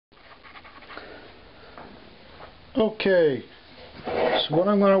Okay, so what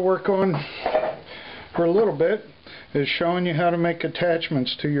I'm going to work on for a little bit is showing you how to make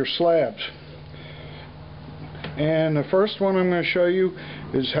attachments to your slabs. And the first one I'm going to show you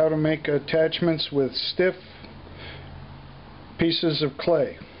is how to make attachments with stiff pieces of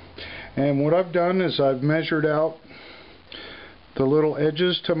clay. And what I've done is I've measured out the little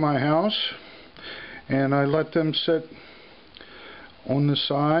edges to my house and I let them sit on the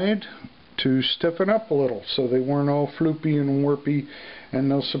side to stiffen up a little so they weren't all floopy and warpy,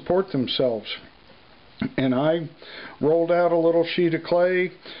 and they'll support themselves. And I rolled out a little sheet of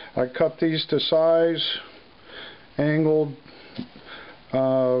clay. I cut these to size, angled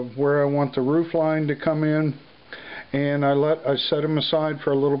where I want the roof line to come in, and I set them aside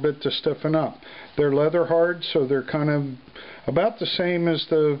for a little bit to stiffen up. They're leather hard, so they're kind of about the same as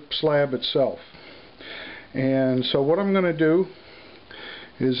the slab itself. And so what I'm going to do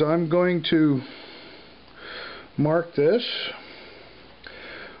is I'm going to mark this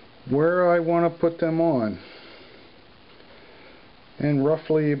where I want to put them on, and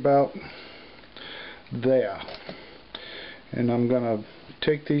roughly about there. And I'm going to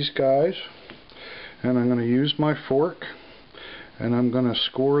take these guys and I'm going to use my fork and I'm going to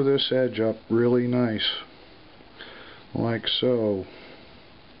score this edge up really nice, like so.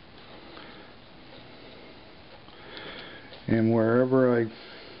 And wherever I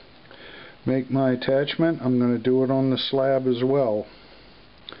make my attachment, I'm going to do it on the slab as well.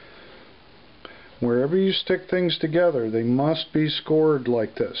 Wherever you stick things together, they must be scored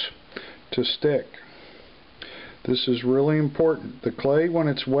like this to stick. This is really important. The clay, when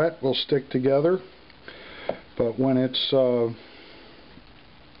it's wet, will stick together, but when it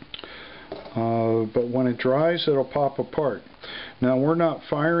dries, it'll pop apart. Now, we're not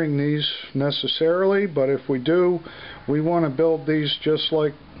firing these necessarily, but if we do, we want to build these just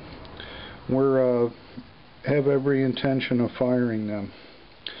like we're have every intention of firing them.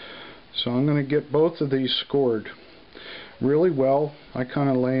 So I'm going to get both of these scored really well. I kind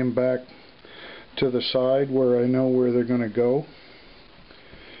of lay them back to the side where I know where they're going to go,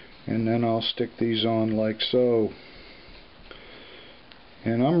 and then I'll stick these on like so.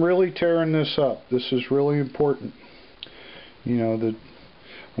 And I'm really tearing this up. This is really important. You know, that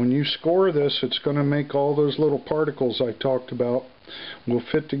when you score this, it's going to make all those little particles I talked about will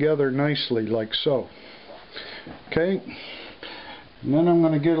fit together nicely like so. Okay, and then I'm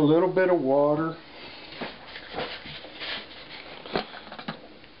going to get a little bit of water.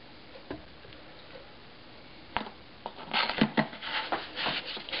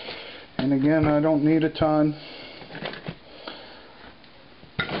 And again, I don't need a ton.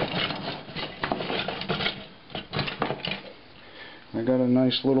 I got a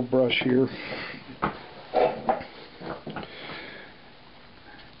nice little brush here.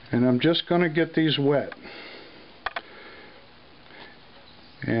 And I'm just going to get these wet.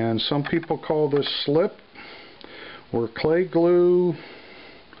 And some people call this slip or clay glue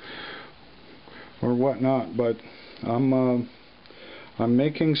or whatnot, but I'm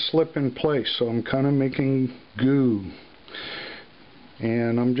making slip in place, so I'm kind of making goo.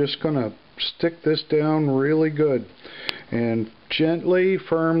 And I'm just going to stick this down really good and gently,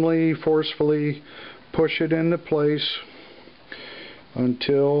 firmly, forcefully push it into place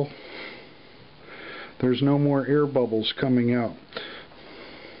until there's no more air bubbles coming out.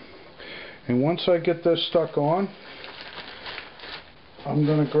 And once I get this stuck on, I'm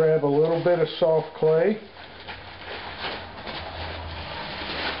going to grab a little bit of soft clay .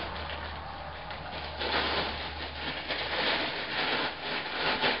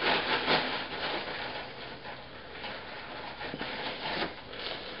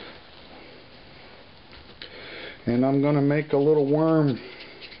 And I'm going to make a little worm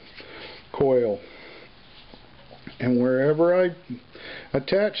coil. And wherever I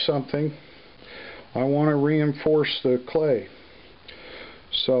attach something, I want to reinforce the clay.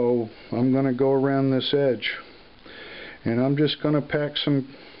 So I'm going to go around this edge. And I'm just going to pack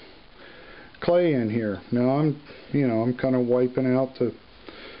some clay in here. Now I'm kind of wiping out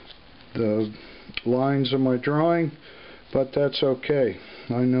the lines of my drawing, but that's okay.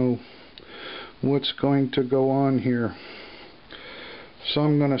 I know what's going to go on here. So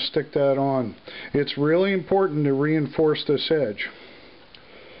I'm going to stick that on. It's really important to reinforce this edge.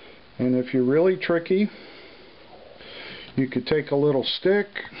 And if you're really tricky, you could take a little stick,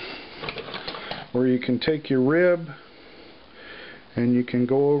 or you can take your rib and you can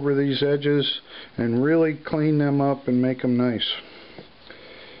go over these edges and really clean them up and make them nice.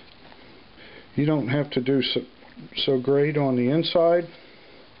 You don't have to do so great on the inside,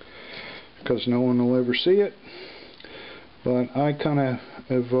 because no one will ever see it, but I kind of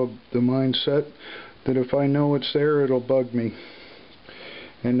have the mindset that if I know it's there, it'll bug me.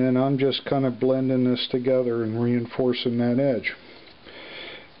 And then I'm just kind of blending this together and reinforcing that edge.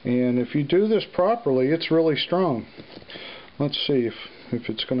 And if you do this properly, it's really strong. Let's see if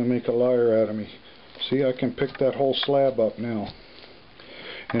it's going to make a liar out of me. See, I can pick that whole slab up now.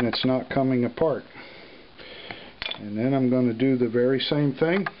 And it's not coming apart. And then I'm going to do the very same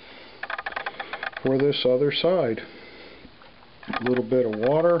thing for this other side. A little bit of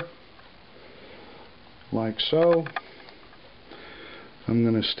water, like so. I'm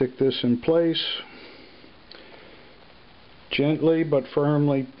going to stick this in place. Gently but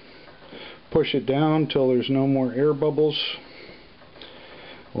firmly push it down till there's no more air bubbles,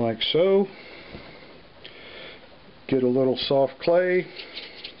 like so. Get a little soft clay.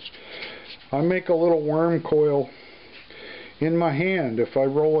 I make a little worm coil in my hand. If I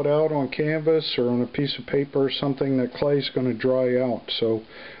roll it out on canvas or on a piece of paper or something, that clay is going to dry out, so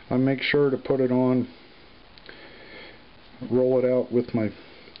I make sure to put it on, roll it out with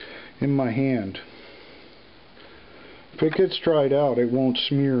in my hand. If it gets dried out, it won't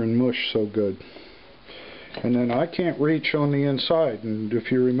smear and mush so good. And then I can't reach on the inside, and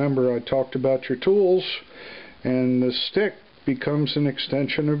if you remember, I talked about your tools, and the stick becomes an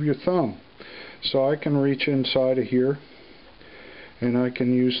extension of your thumb. So I can reach inside of here, and I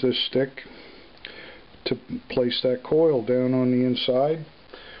can use this stick to place that coil down on the inside,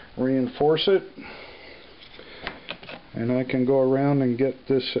 reinforce it, and I can go around and get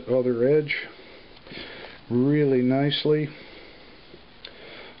this other edge really nicely,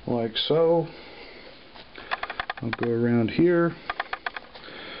 like so. I'll go around here,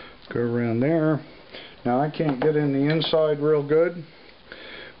 go around there. Now I can't get in the inside real good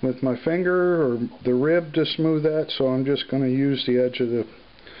with my finger or the rib to smooth that, so I'm just going to use the edge of the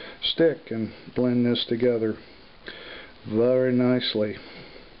stick and blend this together very nicely.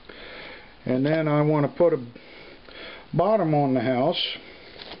 And then I want to put a bottom on the house,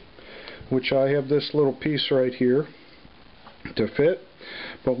 which I have this little piece right here to fit.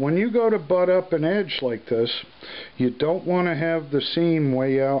 But when you go to butt up an edge like this, you don't want to have the seam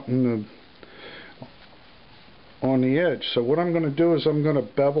way out on the edge. So what I'm going to do is I'm going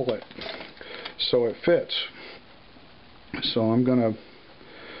to bevel it so it fits. So I'm going to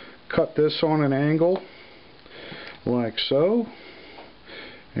cut this on an angle like so,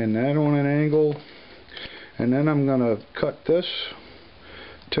 and that on an angle, and then I'm going to cut this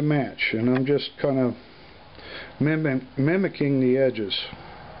to match, and I'm just kind of mimicking the edges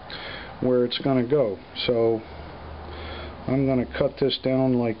where it's going to go. So I'm going to cut this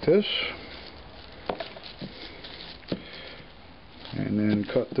down like this, and then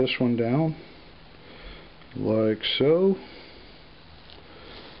cut this one down like so,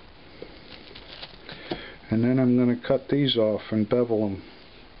 and then I'm going to cut these off and bevel them.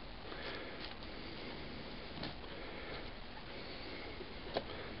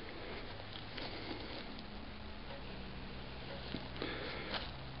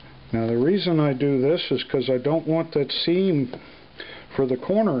 Now the reason I do this is because I don't want that seam for the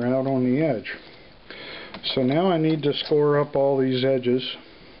corner out on the edge. So now I need to score up all these edges.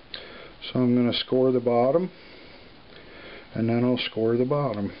 So I'm going to score the bottom, and then I'll score the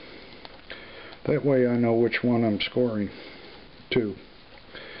bottom. That way I know which one I'm scoring to.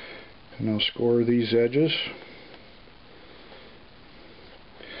 And I'll score these edges.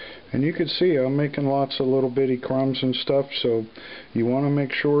 And you can see I'm making lots of little bitty crumbs and stuff, so you want to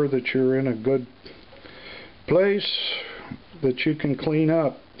make sure that you're in a good place that you can clean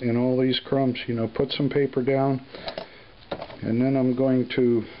up in all these crumbs. You know, put some paper down, and then I'm going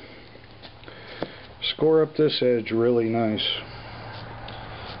to score up this edge really nice.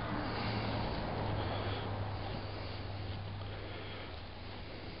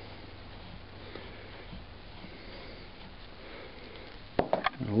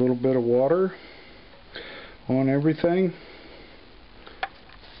 A little bit of water on everything.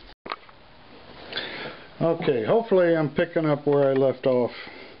 Okay, hopefully I'm picking up where I left off.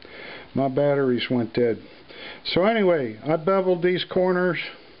 My batteries went dead. So anyway, I beveled these corners.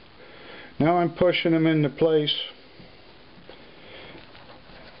 Now I'm pushing them into place.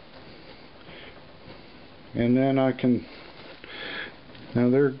 And then I can, now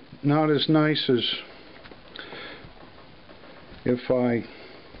they're not as nice as if I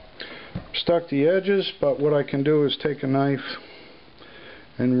stuck the edges, but what I can do is take a knife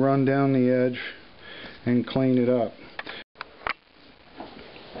and run down the edge and clean it up.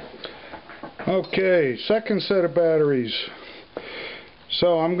 Okay, second set of batteries.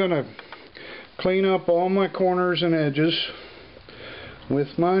 So I'm going to clean up all my corners and edges with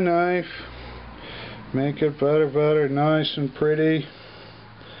my knife, make it very, very nice and pretty.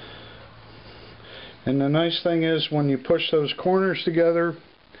 And the nice thing is when you push those corners together,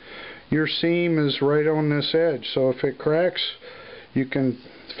 your seam is right on this edge, so if it cracks, you can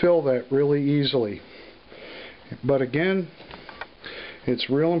fill that really easily. But again, it's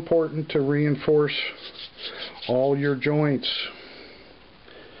real important to reinforce all your joints.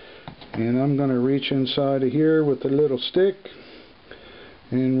 And I'm going to reach inside of here with a little stick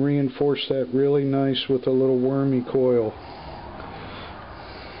and reinforce that really nice with a little wormy coil.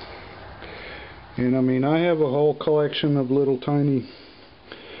 And I mean, I have a whole collection of little tiny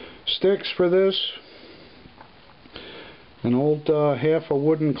sticks for this. An old half a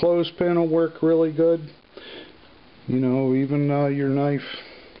wooden clothespin will work really good. You know, even your knife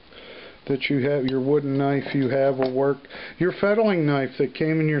that you have, your wooden knife you have will work. Your fettling knife that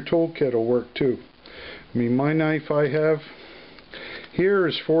came in your toolkit will work too. I mean, my knife I have here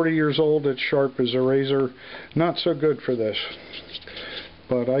is 40 years old. It's sharp as a razor. Not so good for this.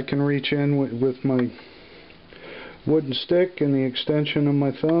 But I can reach in with my wooden stick and the extension of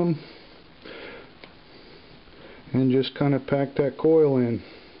my thumb and just kind of pack that coil in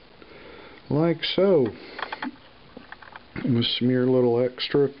like so. I'm going to smear a little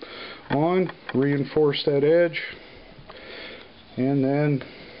extra on, reinforce that edge, and then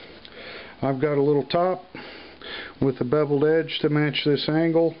I've got a little top with a beveled edge to match this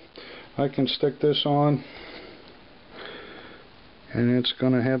angle. I can stick this on and it's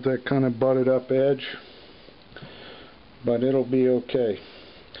going to have that kind of butted up edge, but it'll be okay.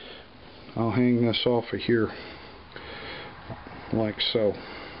 I'll hang this off of here like so,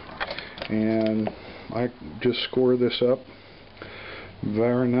 and I just score this up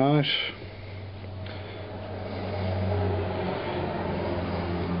very nice.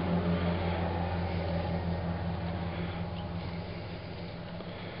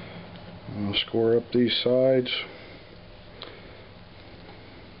 I'll score up these sides.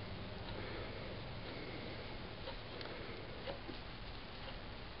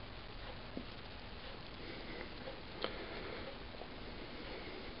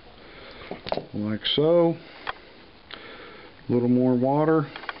 Like so. A little more water.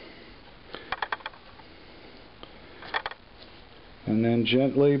 And then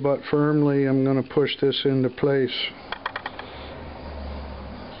gently but firmly I'm going to push this into place.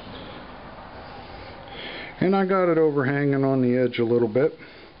 And I got it overhanging on the edge a little bit,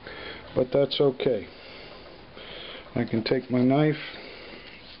 but that's okay. I can take my knife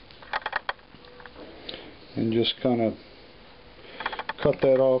and just kind of cut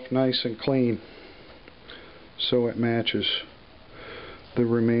that off nice and clean so it matches the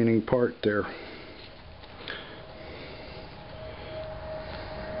remaining part there.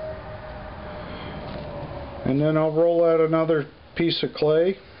 And then I'll roll out another piece of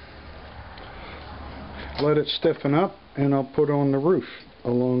clay, let it stiffen up, and I'll put on the roof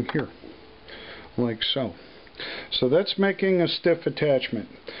along here like so. So that's making a stiff attachment.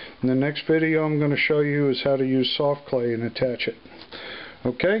 In the next video I'm going to show you is how to use soft clay and attach it.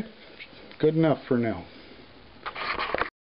 Okay? Good enough for now.